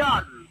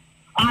Christians,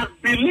 as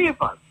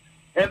believers?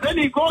 And then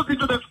he goes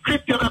into the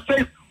scripture that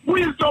says,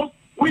 wisdom,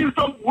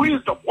 wisdom,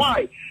 wisdom.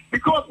 Why?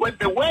 Because when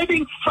the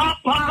wedding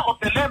supper of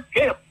the Lamb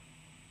came,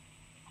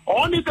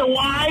 only the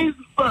wise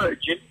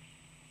virgin,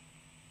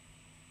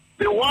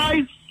 the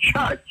wise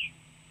church,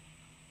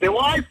 the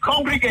wise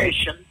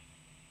congregation,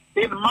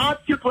 in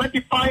Matthew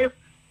 25,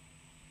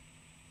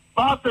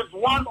 verses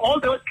 1 all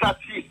the way to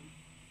 13,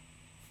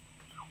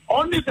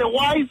 only the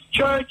wise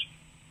church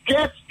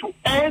gets to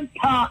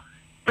enter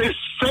the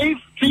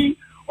safety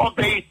of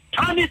the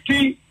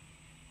eternity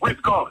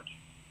with God.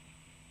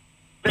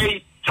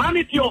 The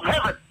eternity of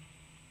heaven.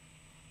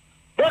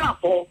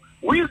 Therefore,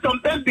 wisdom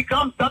then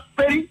becomes that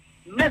very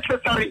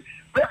necessary,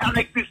 an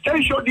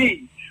existential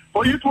need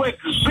for you to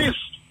exist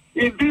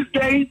in these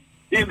days,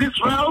 in this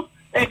realm,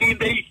 and in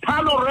the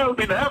eternal realm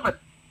in heaven.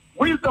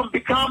 Wisdom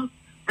becomes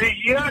the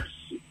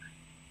yardstick.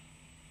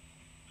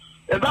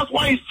 And that's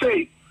why he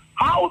says,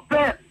 how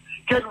then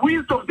can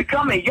wisdom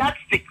become a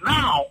yardstick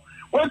now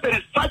when there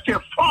is such a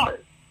fall?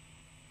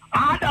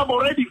 Adam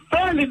already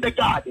fell in the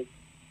garden.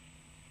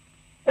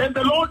 And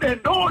the Lord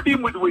endowed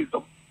him with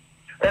wisdom.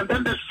 And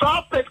then the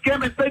serpent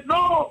came and said,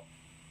 no,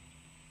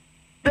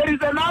 there is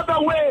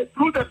another way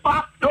through the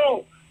back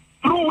door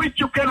through which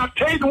you can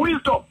attain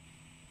wisdom.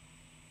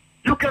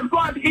 You can go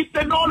and eat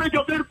the knowledge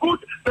of the good,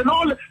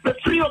 the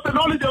tree of the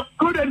knowledge of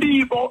good and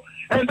evil,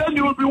 and then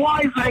you will be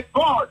wise like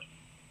God.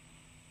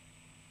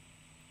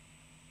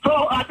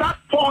 So at that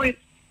point,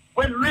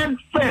 when men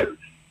fell,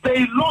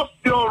 they lost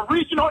the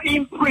original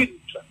imprint,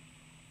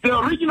 the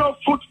original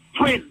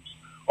footprint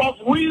of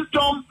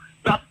wisdom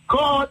that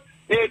God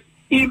had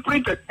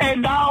imprinted,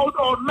 endowed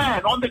on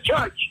man, on the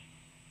church.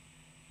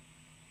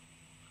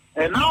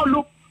 And now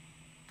look,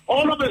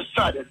 all of a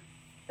sudden,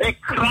 a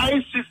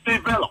crisis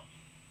developed.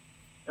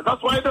 And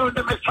that's why when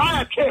the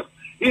Messiah came,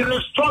 he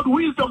restored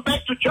wisdom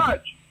back to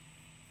church.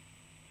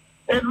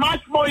 And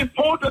much more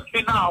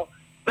importantly now,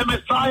 the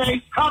Messiah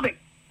is coming.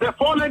 The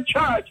fallen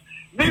church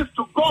needs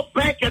to go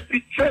back and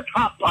retrace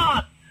her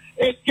path.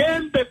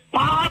 Again, the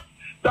path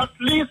that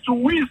leads to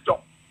wisdom.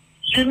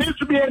 She needs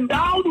to be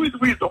endowed with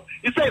wisdom.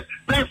 He says,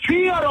 the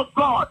fear of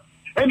God.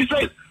 And he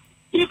says,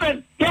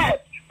 even death,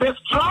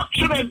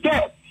 destruction and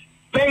death,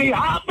 they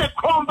have a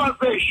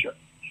conversation.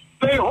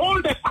 They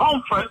hold a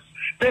conference.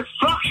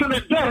 Destruction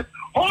and death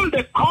hold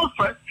a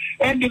conference.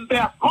 And in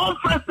their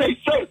conference they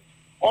say,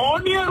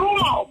 only a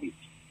ruler of it,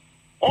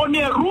 only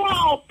a ruler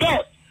of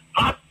death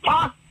has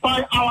passed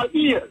by our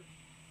ears.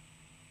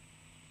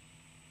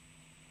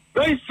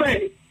 They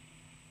say,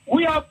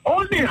 we have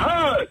only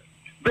heard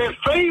the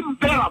fame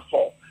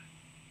therefore,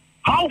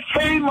 how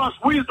famous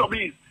wisdom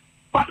is,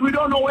 but we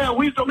don't know where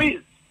wisdom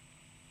is.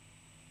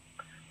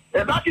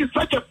 And that is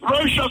such a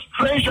precious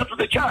treasure to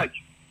the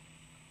church,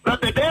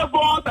 that the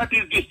devil that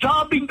is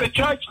disturbing the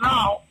church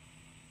now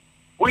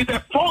with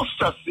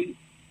apostasy,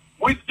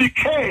 with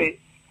decay,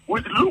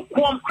 with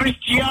lukewarm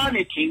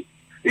Christianity,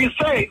 is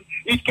saying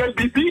it can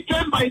be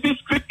beaten by this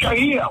scripture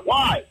here.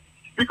 Why?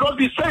 Because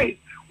he says,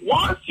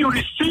 once you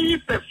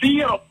receive the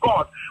fear of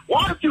God,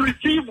 once you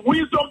receive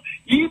wisdom,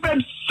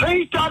 even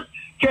Satan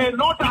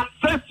cannot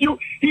access you.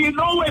 He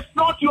knows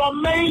not your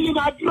mailing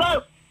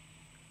address.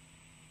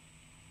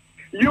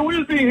 You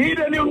will be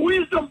hidden in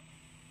wisdom.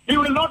 He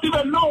will not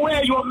even know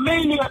where your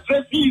mailing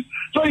address is.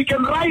 So he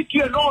can write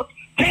you a note,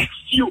 text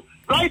you,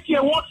 write you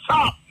a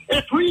WhatsApp,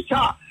 a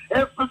Twitter,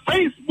 a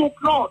Facebook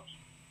note,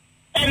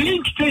 a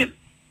LinkedIn.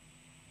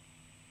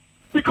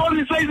 Because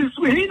he says it's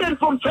hidden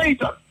from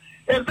Satan.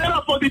 And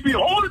therefore the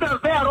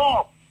beholders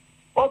thereof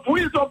of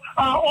wisdom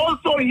are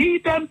also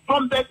hidden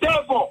from the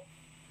devil.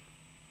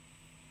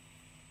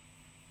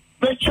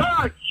 The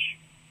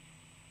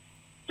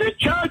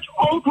church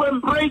ought to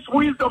embrace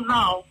wisdom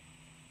now.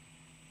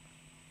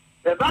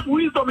 And that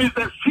wisdom is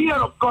the fear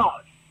of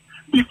God.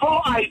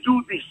 Before I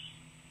do this,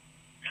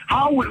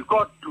 how will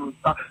God do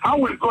that? How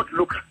will God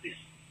look at this?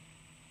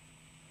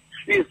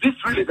 Is this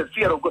really the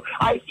fear of God?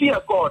 I fear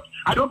God.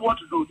 I don't want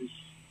to do this.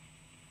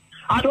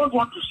 I don't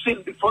want to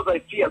sin because I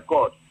fear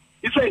God.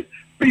 He says,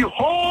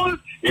 behold,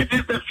 it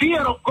is the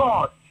fear of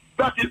God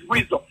that is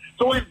wisdom.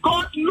 So when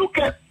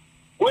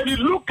he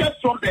looketh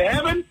from the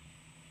heavens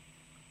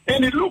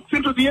and he looks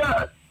into the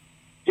earth,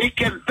 he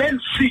can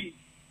then see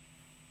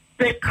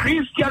the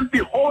Christian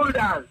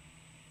beholders.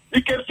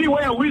 He can see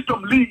where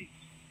wisdom leads.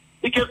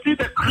 He can see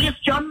the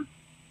Christians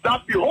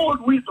that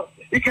behold wisdom.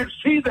 He can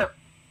see them.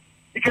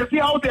 He can see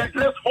how they are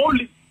dressed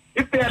holy.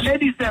 If they are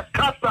ladies, their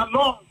skirts are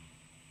long.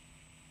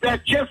 Their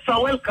chests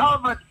are well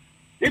covered.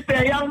 If they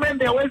are young men,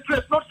 they are well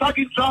dressed, not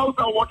sagging trousers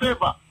or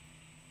whatever.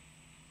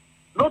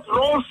 Not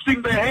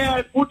roasting the hair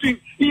and putting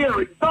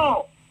earrings.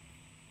 No.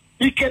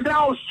 He can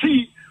now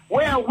see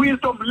where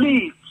wisdom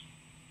leads.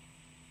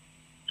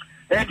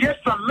 And it's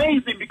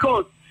amazing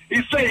because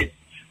he says,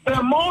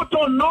 the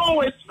mortal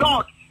knoweth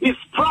not is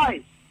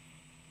price.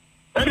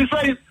 And he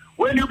says,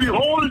 when you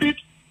behold it,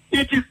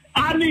 it is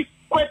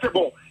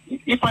unequatable.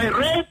 If I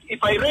read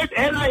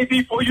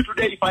NIV for you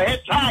today, if I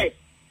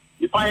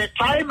had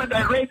time and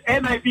I read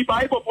NIV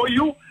Bible for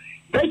you,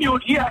 then you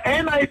would hear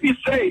NIV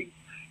saying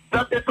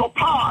that the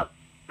topaz,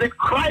 the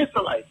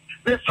chrysolite,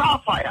 the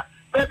sapphire,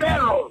 the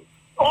beryl,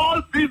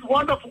 all these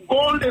wonderful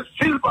gold and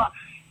silver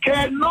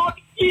cannot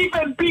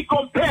even be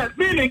compared,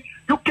 meaning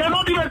you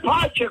cannot even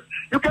purchase,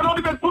 you cannot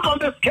even put on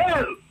the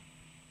scale.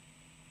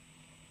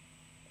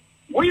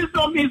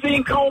 Wisdom is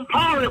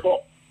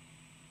incomparable.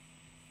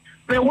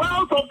 The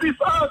wealth of this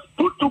earth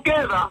put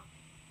together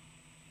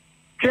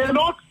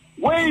cannot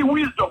weigh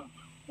wisdom.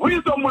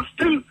 Wisdom will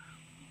still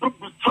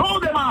throw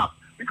them up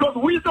because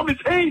wisdom is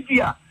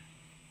heavier,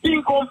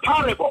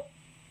 incomparable,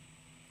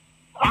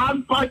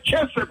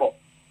 unpurchasable.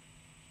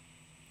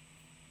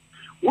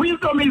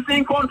 Wisdom is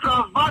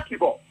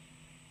incontrovertible.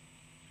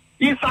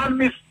 It's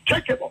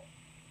unmistakable.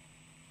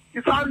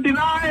 It's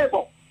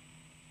undeniable.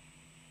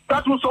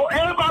 That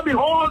whosoever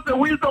beholds the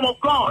wisdom of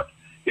God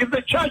in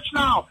the church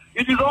now,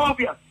 it is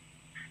obvious.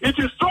 It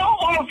is so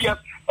obvious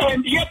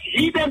and yet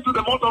hidden to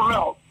the mortal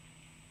realm.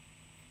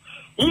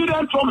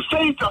 Hidden from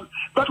Satan,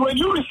 that when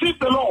you receive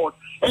the Lord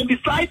and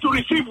decide to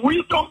receive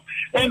wisdom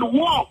and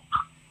walk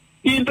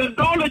in the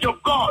knowledge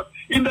of God,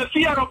 in the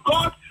fear of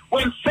God,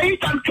 when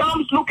Satan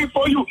comes looking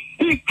for you,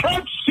 he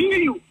can't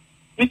see you.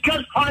 He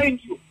can't find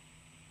you.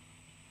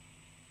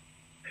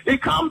 He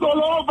comes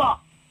all over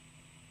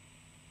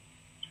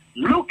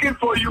looking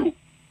for you.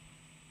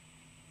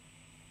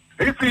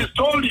 If he's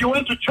told you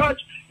went to church,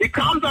 he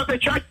comes at the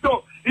church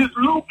door. He's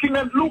looking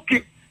and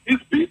looking. He's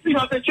beating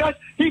at the church.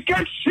 He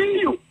can't see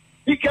you.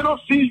 He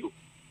cannot see you.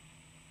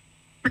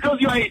 Because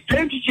your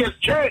identity has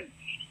changed.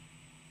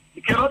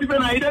 He cannot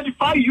even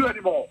identify you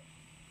anymore.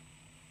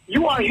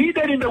 You are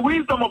hidden in the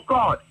wisdom of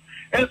God.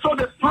 And so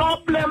the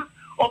problem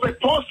of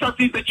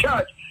apostasy in the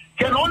church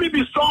can only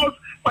be solved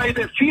by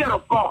the fear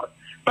of God,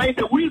 by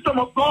the wisdom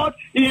of God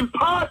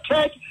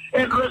imparted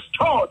and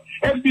restored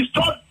and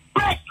bestowed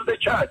back to the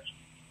church.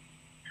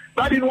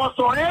 That in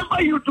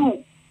whatsoever you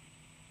do,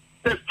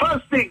 the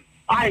first thing,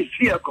 I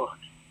fear God.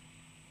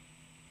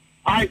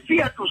 I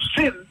fear to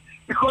sin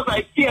because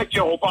I fear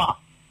Jehovah.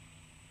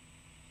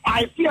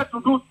 I fear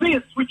to do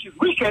this which is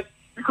wicked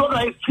because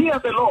I fear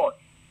the Lord.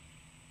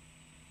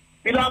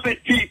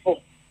 Beloved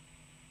people,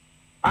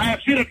 I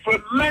have seen a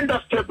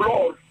tremendous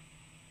tableau,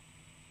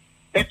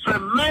 a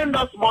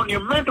tremendous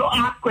monumental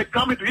earthquake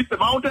coming to hit the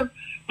mountains.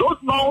 Those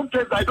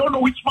mountains, I don't know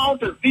which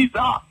mountains these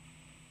are.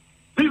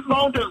 These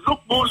mountains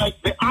look more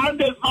like the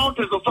Andes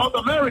Mountains of South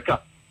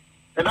America.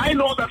 And I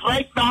know that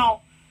right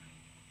now,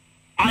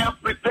 we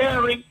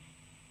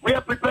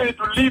are preparing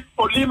to leave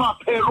for Lima,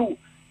 Peru.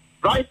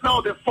 Right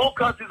now, the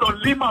focus is on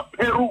Lima,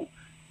 Peru.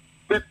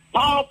 The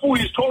powerful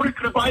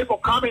historic revival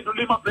coming to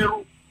Lima,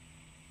 Peru.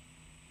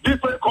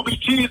 Different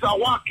committees are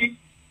working.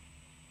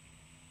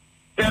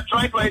 They are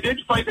trying to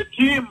identify the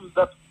team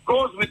that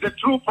goes with the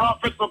true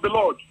prophets of the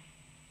Lord.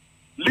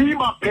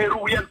 Lima, Peru,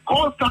 we are in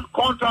constant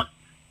contact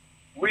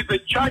with the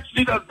church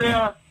leaders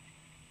there,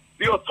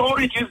 the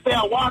authorities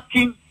there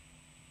working.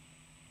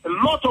 A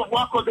lot of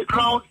work on the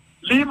ground.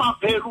 Lima,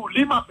 Peru,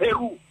 Lima,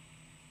 Peru.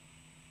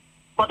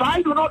 But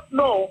I do not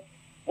know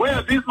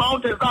where these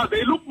mountains are.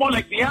 They look more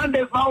like the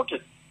Andes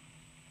Mountains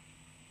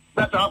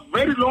that have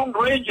very long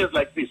ranges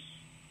like this.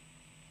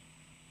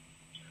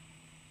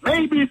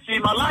 Maybe it's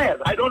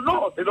Himalayas. I don't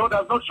know. The Lord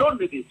has not shown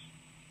me this.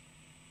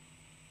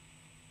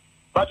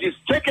 But He's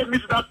taken me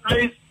to that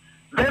place.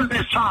 Then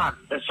the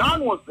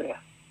sun was there.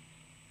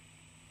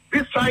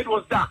 This side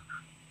was dark.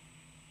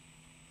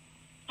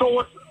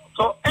 So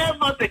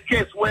whatsoever the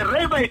case,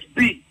 wherever it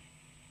be,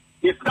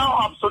 it's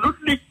now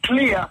absolutely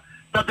clear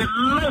that the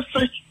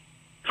message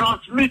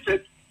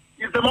transmitted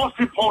is the most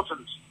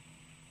important.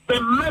 The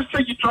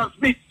message it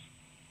transmits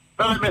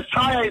that the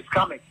Messiah is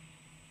coming.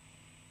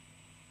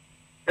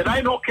 And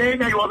I know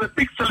Kenya, you have a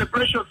big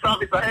celebration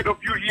service ahead of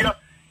you here.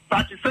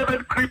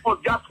 37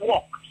 cripples just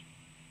walked.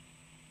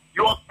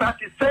 You have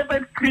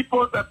 37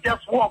 cripples that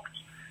just walked.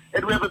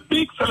 And we have a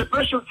big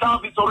celebration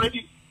service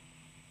already.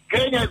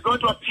 Kenya is going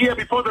to appear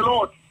before the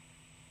Lord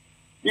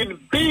in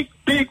big,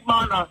 big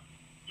manner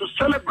to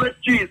celebrate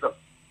Jesus.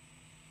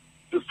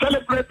 To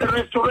celebrate the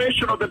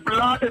restoration of the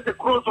blood and the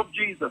cross of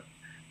Jesus.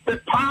 The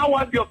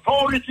power and the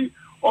authority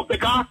of the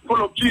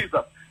gospel of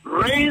Jesus.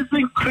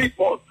 Raising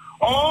cripples.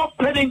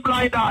 Opening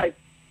blind eyes,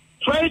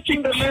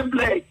 stretching the lame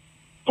leg,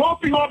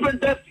 popping open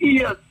deaf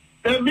ears,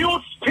 the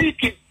mute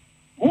speaking,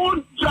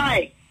 wounds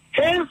drying,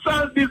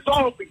 cancer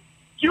dissolving,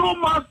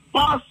 tumors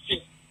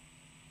bursting,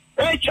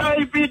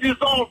 HIV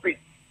dissolving,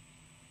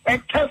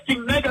 and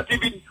testing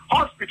negative in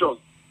hospitals.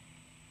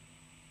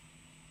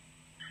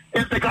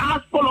 Is the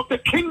gospel of the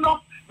kingdom,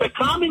 the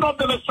coming of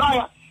the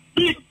Messiah,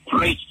 being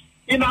preached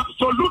in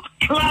absolute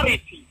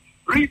clarity.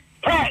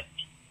 Repent,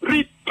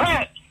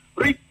 repent,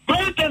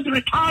 repent and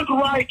return to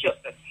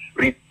righteousness.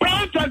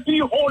 Repent and be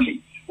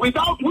holy,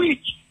 without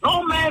which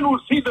no man will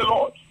see the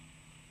Lord.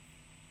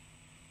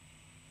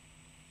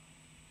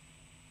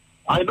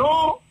 I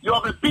know you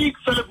have a big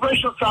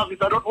celebration service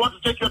I don't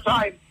want to take your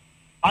time.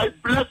 I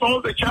bless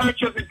all the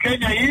churches in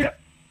Kenya here.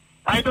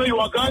 I know you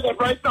are gathered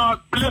right now. I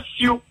bless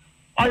you.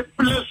 I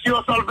bless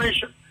your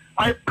salvation.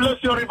 I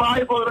bless your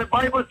revival.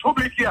 Revival too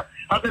big here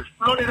as it's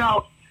flooded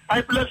out.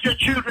 I bless your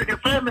children, your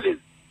families.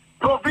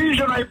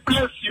 Provision, I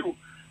bless you.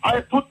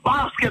 I put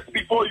baskets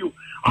before you.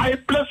 I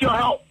bless your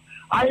health.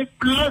 I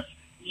bless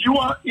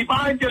your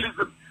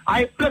evangelism.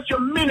 I bless your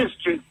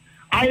ministries.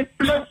 I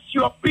bless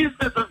your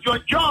businesses, your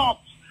jobs.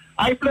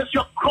 I bless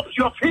your crops,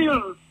 your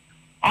fields.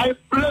 I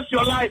bless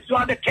your lives, your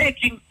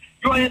undertaking,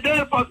 your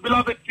endeavors,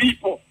 beloved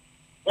people.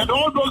 And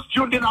all those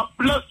tuned in, I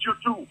bless you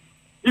too.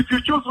 If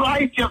you choose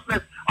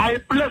righteousness, I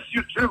bless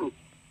you too.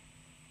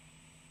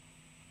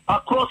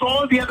 Across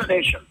all the other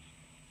nations.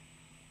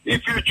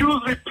 If you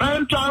choose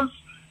repentance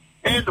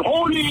and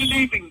holy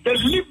living,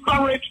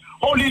 deliberate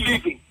holy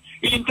living,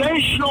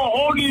 intentional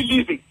holy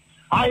living,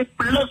 I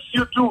bless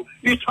you too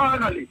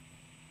eternally.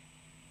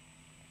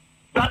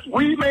 That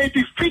we may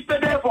defeat the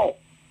devil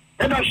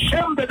and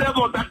shame the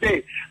devil that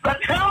day.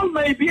 That hell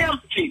may be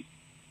empty.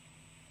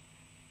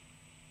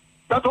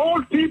 That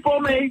all people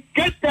may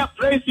get their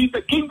place in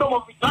the kingdom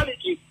of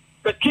eternity,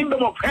 the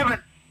kingdom of heaven,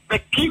 the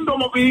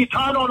kingdom of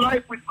eternal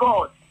life with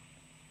God.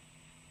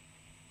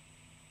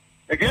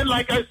 Again,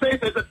 like I said,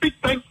 there's a big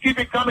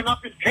Thanksgiving coming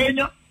up in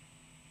Kenya.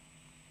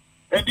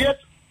 And yet,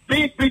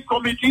 big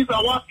committees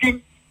are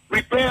working,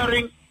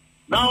 preparing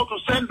now to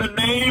send the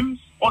names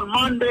on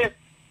Monday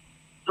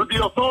to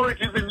the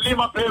authorities in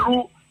Lima,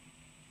 Peru.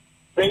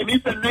 They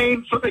need the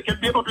names so they can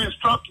be able to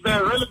instruct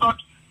their relevant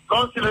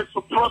consulates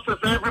to process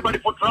everybody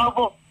for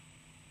travel.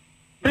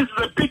 This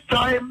is a big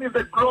time in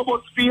the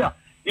global sphere,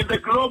 in the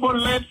global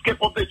landscape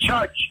of the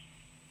church.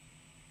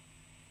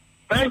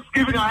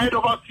 Thanksgiving ahead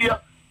of us here.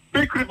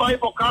 Big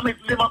revival coming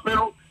to Lima,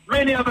 Peru.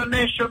 Many other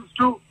nations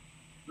too.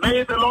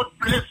 May the Lord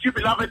bless you,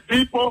 beloved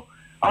people,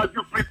 as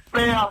you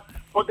prepare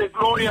for the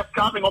glorious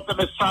coming of the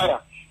Messiah.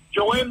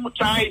 Joanne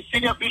Mutai,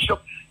 Senior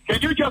Bishop,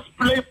 can you just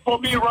play for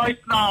me right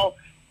now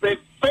the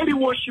very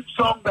worship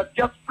song that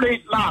just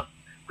played last?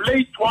 Play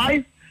it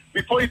twice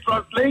before you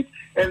translate,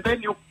 and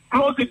then you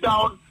close it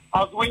down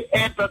as we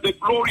enter the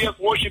glorious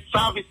worship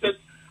services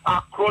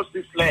across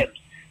this land.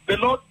 The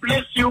Lord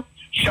bless you.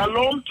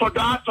 Shalom,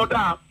 Todah,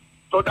 Todah.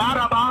 Todah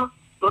Rabba,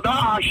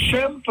 Todah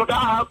Hashem,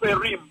 Todah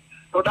Haverim,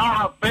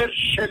 Todah Haver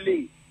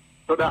Sheli.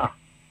 Todah.